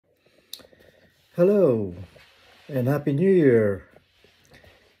Hello and Happy New Year.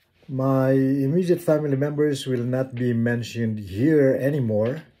 My immediate family members will not be mentioned here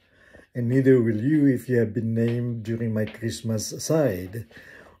anymore, and neither will you if you have been named during my Christmas aside.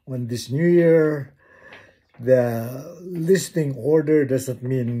 On this New Year, the listing order doesn't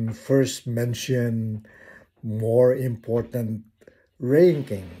mean first mention, more important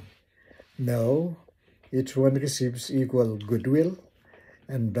ranking. No, each one receives equal goodwill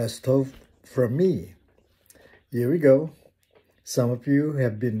and best hope from me. Here we go. Some of you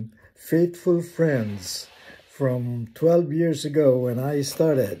have been faithful friends from 12 years ago when I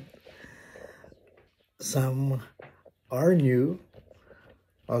started. Some are new.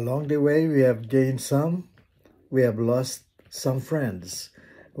 Along the way, we have gained some. We have lost some friends.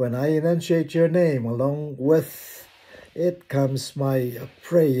 When I enunciate your name, along with it comes my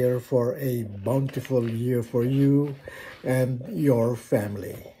prayer for a bountiful year for you and your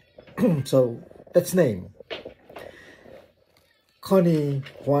family. So let's name. Connie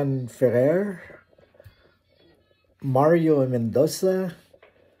Juan Ferrer, Mario Mendoza,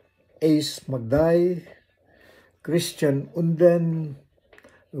 Ace Magday, Christian Unden,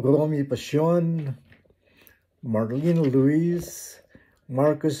 Romy Pasion, Marlene Luis,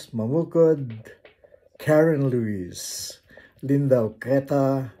 Marcus Mamukod, Karen Luis, Linda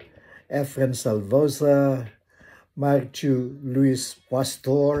Ocreta, Efren Salvosa, Marchu Luis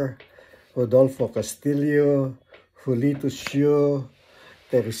Pastor, Rodolfo Castillo, Julito Shio,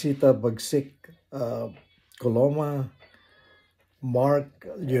 Teresita Bagsik Coloma, Mark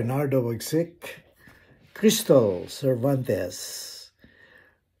Leonardo Bagsik, Crystal Cervantes,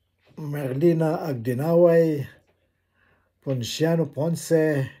 Merlina Agdinaway, Ponciano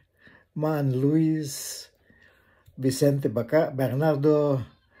Ponce, Man Luis, Vicente Bernardo,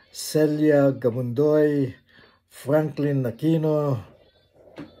 Celia Gamundoy, Franklin Aquino,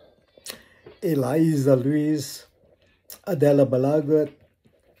 Eliza Luis, Adela Balagot,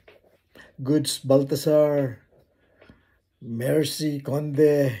 Goods Baltasar, Mercy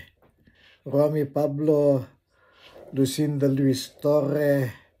Conde, Romy Pablo, Lucinda Luis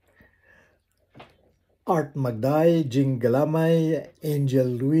Torre, Art Magday, Jing Galamay, Angel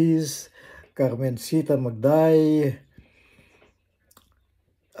Luis, Carmencita Magday,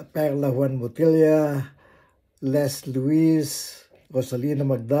 Perla Juan Mutilla, Les Luis, Rosalina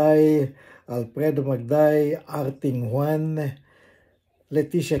Magday, Alfredo Magday, Arting Juan,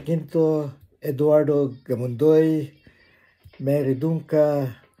 Leticia Quinto, Eduardo Gamundoy, Mary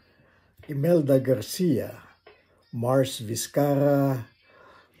Dunca, Imelda Garcia, Mars Vizcara,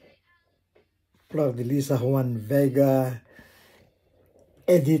 Flor de Lisa Juan Vega,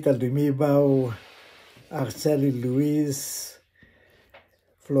 Edita Dumibaw, Arceli Luis,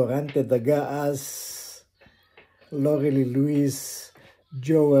 Florante Dagaas, Lorely Luis,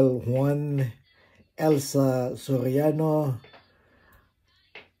 Joel Juan, Elsa Soriano,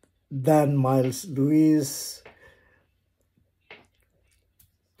 Dan Miles Luis,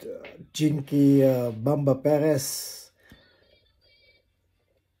 Jinky Bamba Perez,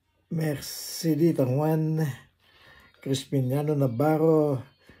 Mercedita Juan, Crispiniano Navarro,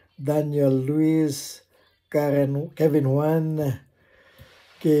 Daniel Luis, Kevin Juan,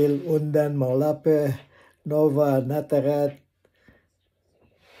 Gail Undan Maulape, Nova Natarat,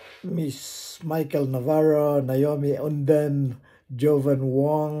 Miss Michael Navarro, Naomi Undan, Jovan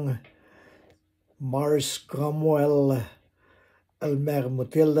Wong, Mars Cromwell, Elmer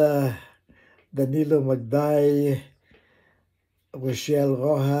Mutilda, Danilo Magday, Rochelle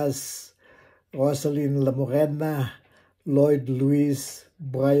Rojas, Rosaline La Morena, Lloyd Luis,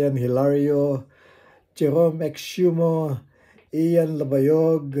 Brian Hilario, Jerome Exumo, Ian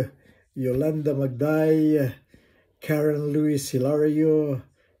Labayog, Yolanda Magday, Karen Luis Hilario,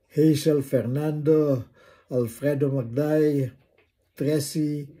 Hazel Fernando, Alfredo Magday,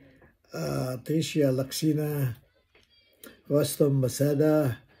 Tricia Laxina, Rostom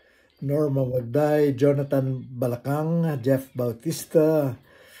Masada, Norma Magday, Jonathan Balakang, Jeff Bautista,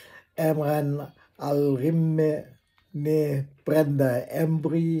 Emran Alrimne, Brenda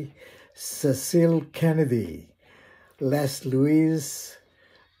Embry, Cecile Kennedy, Les Louise,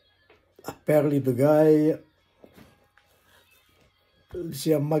 Perly Dugay,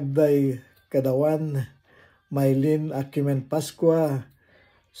 Lucia Magday Kadawan, Maylin Akimen Pasqua,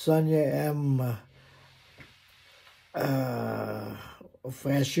 Sonia M.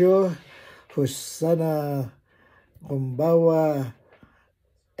 Ofresio, Husana Kumbawa,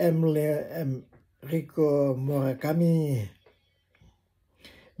 Emily Enrico Murakami,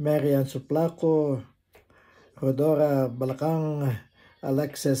 Marian Suplaco, Rodora Balakang,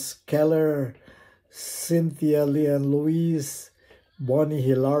 Alexis Keller, Cynthia Leon Luis, Bonnie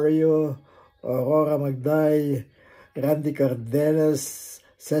Hilario, Aurora Magday, Randy Cardenas,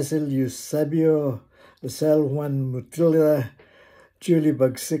 Cecil Eusebio, Lucelle Juan Mutilla, Julie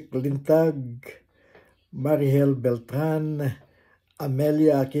Bagsik Lintag, Marihel Beltran,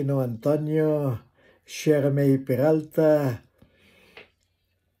 Amelia Aquino Antonio, Shermay Peralta,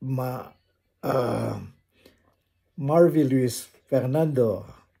 Marvy Luis Fernando,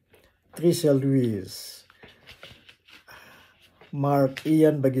 Tricia Luis, Mark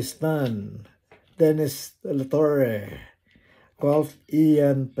Ian Bagistan, Dennis Latorre, Rolf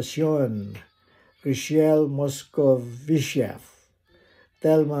Ian Pasion, Richelle Moscovichev,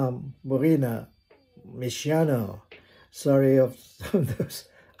 Telma Morina Misiano. Sorry of those.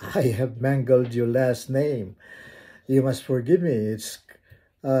 I have mangled your last name. You must forgive me. It's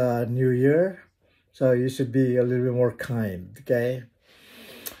New Year, so you should be a little bit more kind, okay?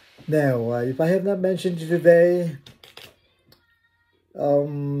 Now, if I have not mentioned you today,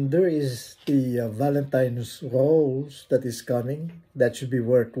 there is the Valentine's Rose that is coming. That should be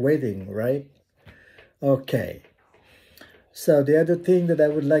worth waiting, right? Okay. So the other thing that I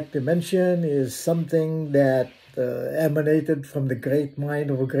would like to mention is something that emanated from the great mind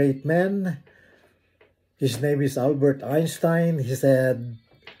of a great man. His name is Albert Einstein. He said,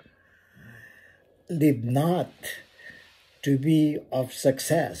 "Live not to be of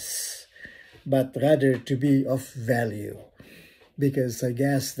success, but rather to be of value." Because I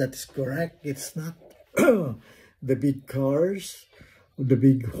guess that's correct. It's not the big cars, the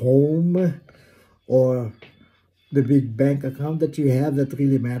big home, or the big bank account that you have that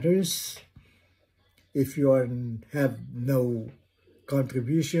really matters. If you have no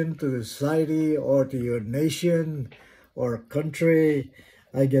contribution to the society or to your nation or country,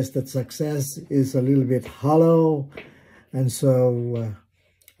 I guess that success is a little bit hollow. And so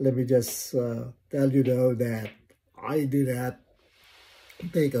let me just tell you though that I do not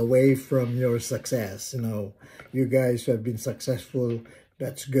take away from your success. You guys who have been successful,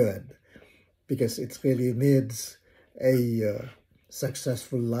 that's good, because it really needs a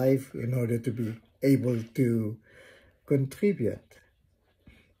successful life in order to be able to contribute.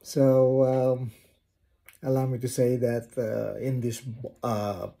 So allow me to say that in this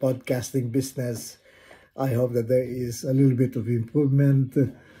podcasting business, I hope that there is a little bit of improvement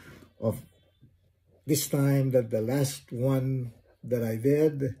of this time than the last one that I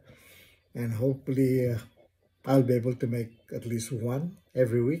did, and hopefully I'll be able to make at least one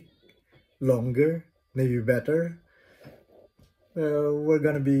every week, longer, maybe better. We're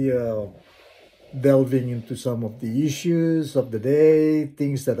gonna be delving into some of the issues of the day,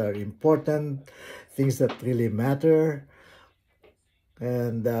 things that are important, things that really matter,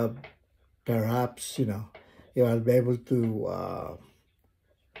 and perhaps I'll be able to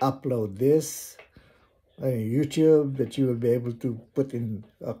upload this on YouTube, that you will be able to put in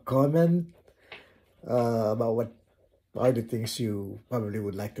a comment about what are the things you probably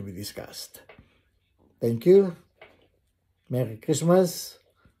would like to be discussed. Thank you. Merry Christmas,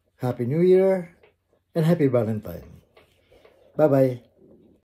 Happy New Year, and Happy Valentine. Bye-bye.